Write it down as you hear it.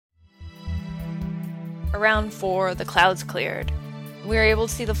Around 4, the clouds cleared. We were able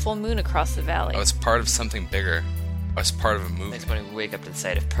to see the full moon across the valley. I was part of something bigger. I was part of a movement. Next morning, we wake up to the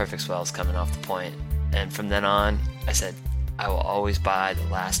sight of perfect swells coming off the point. And from then on, I said, I will always buy the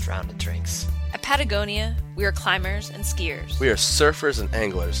last round of drinks. At Patagonia, we are climbers and skiers. We are surfers and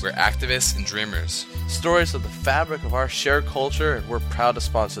anglers. We're activists and dreamers. Stories of the fabric of our shared culture, and we're proud to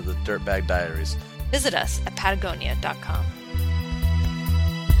sponsor the Dirtbag Diaries. Visit us at patagonia.com.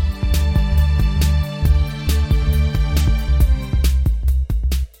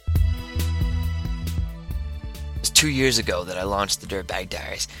 It was 2 years ago that I launched the Dirtbag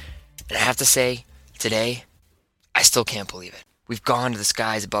Diaries, and I have to say, today, I still can't believe it. We've gone to the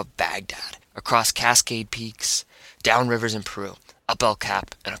skies above Baghdad, across Cascade Peaks, down rivers in Peru, up El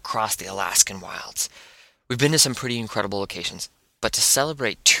Cap, and across the Alaskan wilds. We've been to some pretty incredible locations, but to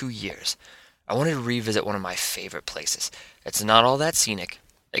celebrate 2 years, I wanted to revisit one of my favorite places. It's not all that scenic.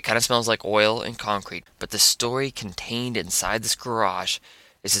 It kind of smells like oil and concrete, but the story contained inside this garage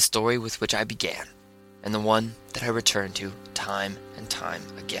is the story with which I began, and the one that I return to time and time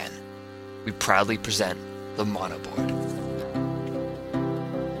again. We proudly present the Monoboard.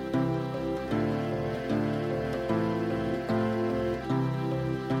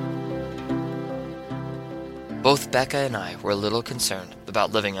 Both Becca and I were a little concerned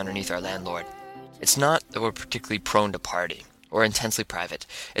about living underneath our landlord. It's not that we're particularly prone to party or intensely private.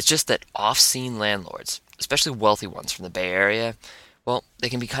 It's just that off-scene landlords, especially wealthy ones from the Bay Area, well, they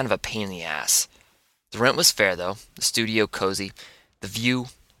can be kind of a pain in the ass. The rent was fair, though, the studio cozy, the view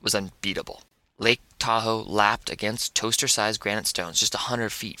was unbeatable. Lake Tahoe lapped against toaster-sized granite stones just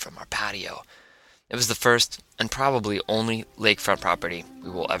 100 feet from our patio. It was the first and probably only lakefront property we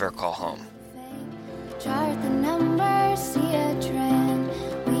will ever call home. Chart the numbers, see a trend.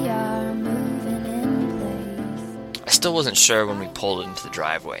 We are moving in place. I still wasn't sure when we pulled into the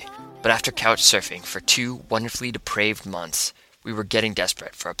driveway, but after couch surfing for 2 wonderfully depraved months, we were getting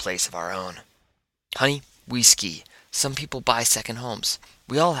desperate for a place of our own. Honey, we ski. Some people buy second homes.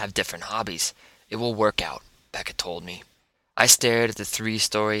 We all have different hobbies. It will work out, Becca told me. I stared at the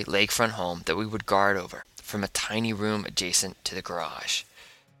 3-story lakefront home that we would guard over from a tiny room adjacent to the garage.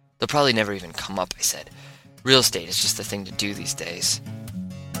 They'll probably never even come up, I said. Real estate is just the thing to do these days.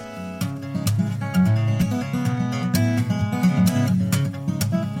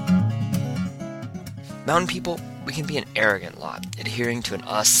 Mountain people, we can be an arrogant lot, adhering to an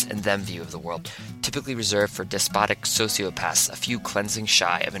us and them view of the world, typically reserved for despotic sociopaths a few cleansings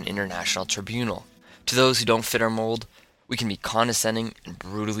shy of an international tribunal. To those who don't fit our mold, we can be condescending and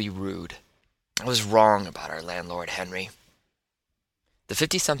brutally rude. I was wrong about our landlord, Henry. The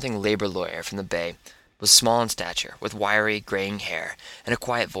 50-something labor lawyer from the Bay was small in stature, with wiry, graying hair, and a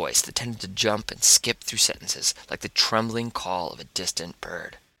quiet voice that tended to jump and skip through sentences like the trembling call of a distant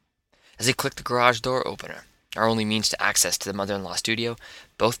bird. As he clicked the garage door opener, our only means to access to the mother-in-law studio,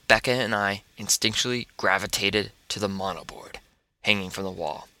 both Becca and I instinctually gravitated to the monoboard, hanging from the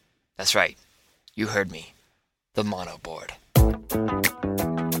wall. That's right, you heard me, the monoboard.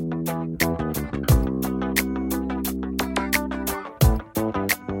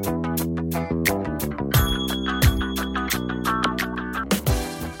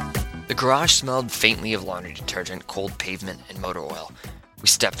 The garage smelled faintly of laundry detergent, cold pavement, and motor oil. We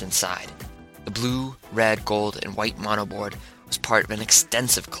stepped inside. The blue, red, gold, and white monoboard was part of an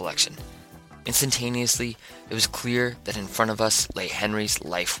extensive collection. Instantaneously, it was clear that in front of us lay Henry's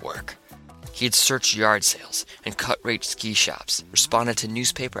life work. He had searched yard sales and cut-rate ski shops, responded to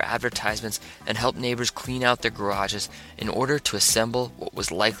newspaper advertisements, and helped neighbors clean out their garages in order to assemble what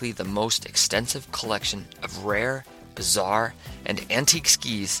was likely the most extensive collection of rare, bizarre, and antique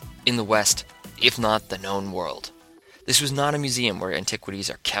skis in the West, if not the known world. This was not a museum where antiquities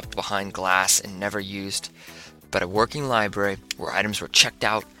are kept behind glass and never used, but a working library where items were checked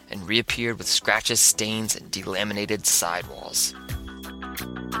out and reappeared with scratches, stains, and delaminated sidewalls.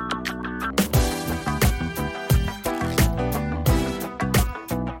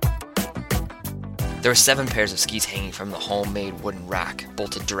 There were 7 pairs of skis hanging from the homemade wooden rack,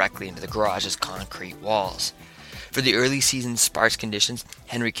 bolted directly into the garage's concrete walls. For the early season sparse conditions,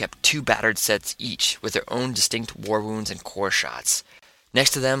 Henry kept 2 battered sets each, with their own distinct war wounds and core shots.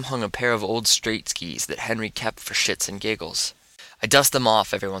 Next to them hung a pair of old straight skis that Henry kept for shits and giggles. I dust them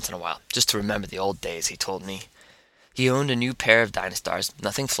off every once in a while, just to remember the old days, he told me. He owned a new pair of Dynastars,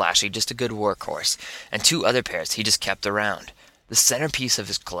 nothing flashy, just a good workhorse, and 2 other pairs he just kept around. The centerpiece of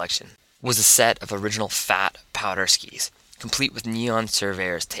his collection was a set of original fat powder skis, complete with neon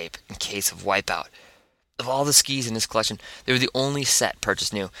surveyor's tape in case of wipeout. Of all the skis in his collection, they were the only set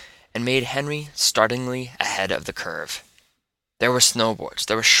purchased new, and made Henry startlingly ahead of the curve. There were snowboards,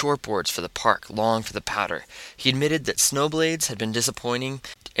 there were shortboards for the park, long for the powder. He admitted that snowblades had been disappointing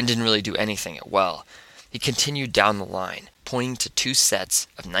and didn't really do anything well. He continued down the line, pointing to 2 sets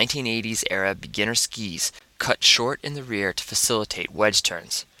of 1980s era beginner skis cut short in the rear to facilitate wedge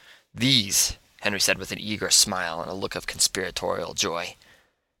turns. "These," Henry said with an eager smile and a look of conspiratorial joy,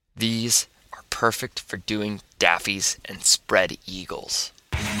 "these are perfect for doing daffies and spread eagles."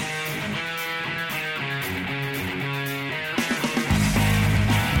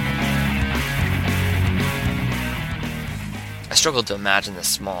 I struggled to imagine this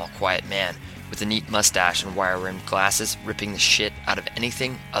small, quiet man with a neat mustache and wire-rimmed glasses ripping the shit out of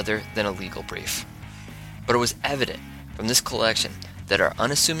anything other than a legal brief. But it was evident from this collection that our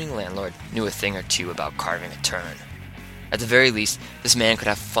unassuming landlord knew a thing or two about carving a turn. At the very least, this man could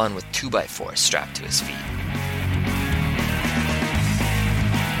have fun with 2x4s strapped to his feet.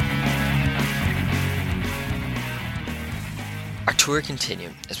 Our tour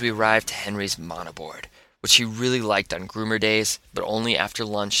continued as we arrived to Henry's Monoboard, which he really liked on groomer days, but only after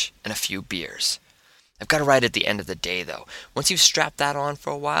lunch and a few beers. I've got to ride at the end of the day, though. Once you've strapped that on for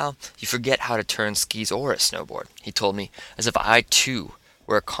a while, you forget how to turn skis or a snowboard, he told me, as if I, too,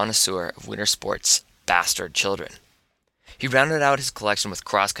 were a connoisseur of winter sports' bastard children. He rounded out his collection with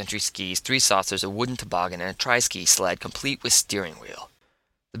cross-country skis, 3 saucers, a wooden toboggan, and a tri-ski sled complete with steering wheel.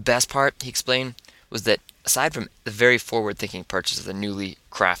 The best part, he explained, was that, aside from the very forward-thinking purchase of the newly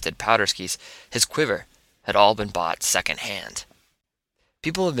crafted powder skis, his quiver had all been bought second-hand.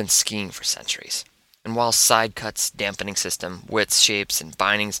 People have been skiing for centuries, and while side cuts, dampening system, widths, shapes, and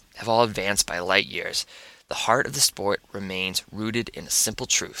bindings have all advanced by light years, the heart of the sport remains rooted in a simple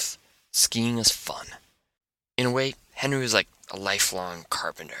truth: skiing is fun. In a way, Henry was like a lifelong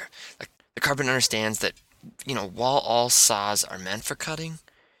carpenter. Like, the carpenter understands that, while all saws are meant for cutting,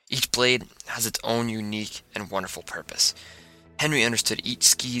 each blade has its own unique and wonderful purpose. Henry understood each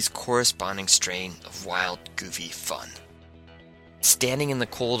ski's corresponding strain of wild, goofy fun. Standing in the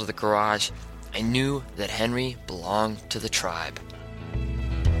cold of the garage, I knew that Henry belonged to the tribe.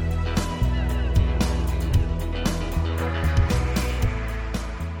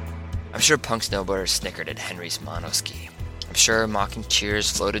 I'm sure punk snowboarders snickered at Henry's monoski. I'm sure mocking cheers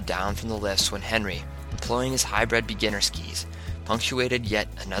floated down from the lifts when Henry, employing his hybrid beginner skis, punctuated yet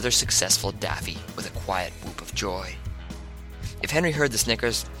another successful daffy with a quiet whoop of joy. If Henry heard the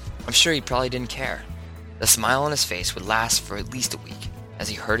snickers, I'm sure he probably didn't care. The smile on his face would last for at least a week as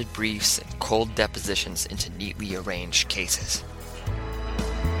he herded briefs and cold depositions into neatly arranged cases.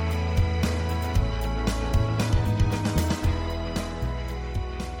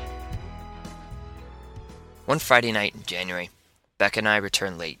 One Friday night in January, Becca and I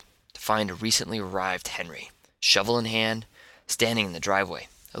returned late to find a recently arrived Henry, shovel in hand, standing in the driveway,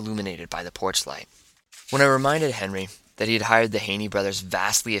 illuminated by the porch light. When I reminded Henry that he had hired the Haney brothers'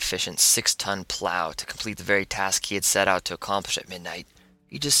 vastly efficient 6-ton plow to complete the very task he had set out to accomplish at midnight,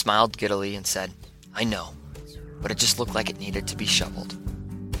 he just smiled giddily and said, "I know, but it just looked like it needed to be shoveled."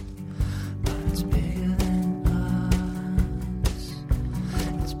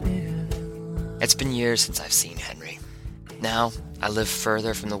 It's been years since I've seen Henry. Now, I live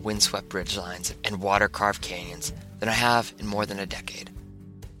further from the windswept ridgelines and water-carved canyons than I have in more than a decade.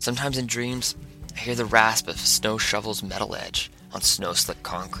 Sometimes in dreams, I hear the rasp of a snow shovel's metal edge on snow-slick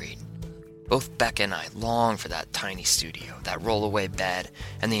concrete. Both Becca and I long for that tiny studio, that roll-away bed,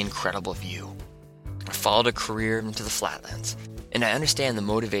 and the incredible view. I followed a career into the flatlands, and I understand the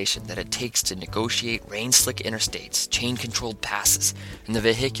motivation that it takes to negotiate rain-slick interstates, chain-controlled passes, and the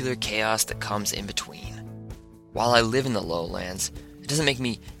vehicular chaos that comes in between. While I live in the lowlands, it doesn't make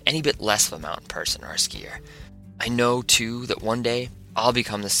me any bit less of a mountain person or a skier. I know, too, that one day I'll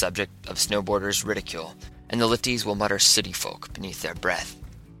become the subject of snowboarders' ridicule, and the lifties will mutter city folk beneath their breath.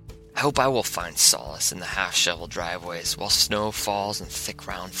 I hope I will find solace in the half-shoveled driveways while snow falls in thick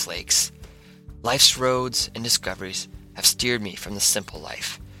round flakes. Life's roads and discoveries have steered me from the simple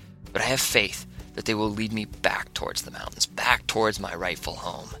life, but I have faith that they will lead me back towards the mountains, back towards my rightful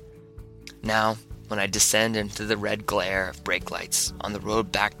home. Now, when I descend into the red glare of brake lights on the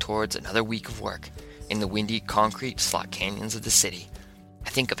road back towards another week of work in the windy concrete slot canyons of the city, I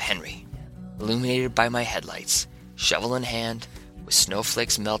think of Henry, illuminated by my headlights, shovel in hand, with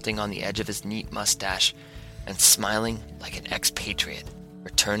snowflakes melting on the edge of his neat mustache, and smiling like an expatriate,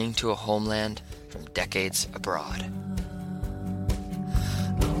 returning to a homeland from decades abroad.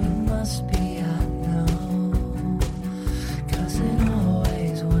 Oh, it must be I know, 'cause it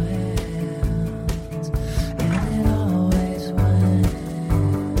always wins, and it always wins,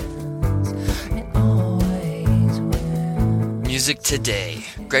 it always wins. Music today,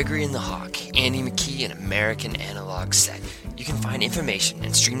 Gregory and the Hawk, Andy McKee, and American Analog Set. You can find information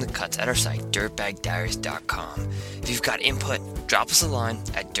and stream the cuts at our site, dirtbagdiaries.com. If you've got input, drop us a line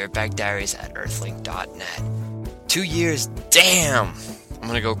at dirtbagdiaries@earthlink.net. 2 years, damn! I'm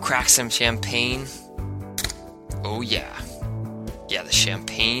gonna go crack some champagne. Oh yeah. Yeah, the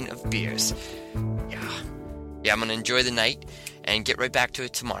champagne of beers. Yeah, I'm gonna enjoy the night and get right back to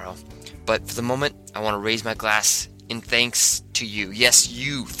it tomorrow. But for the moment, I want to raise my glass in thanks to you. Yes,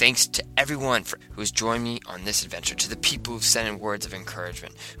 you. Thanks to everyone who has joined me on this adventure. To the people who've sent in words of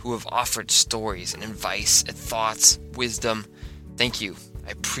encouragement, who have offered stories and advice and thoughts, wisdom. Thank you.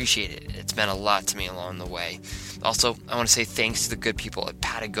 I appreciate it. It's meant a lot to me along the way. Also, I want to say thanks to the good people at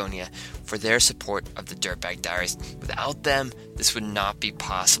Patagonia for their support of the Dirtbag Diaries. Without them, this would not be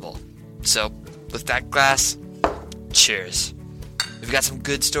possible. So, with that glass, cheers. We've got some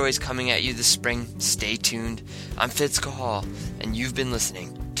good stories coming at you this spring. Stay tuned. I'm Fitz Cahal, and you've been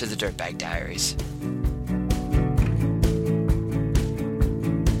listening to the Dirtbag Diaries.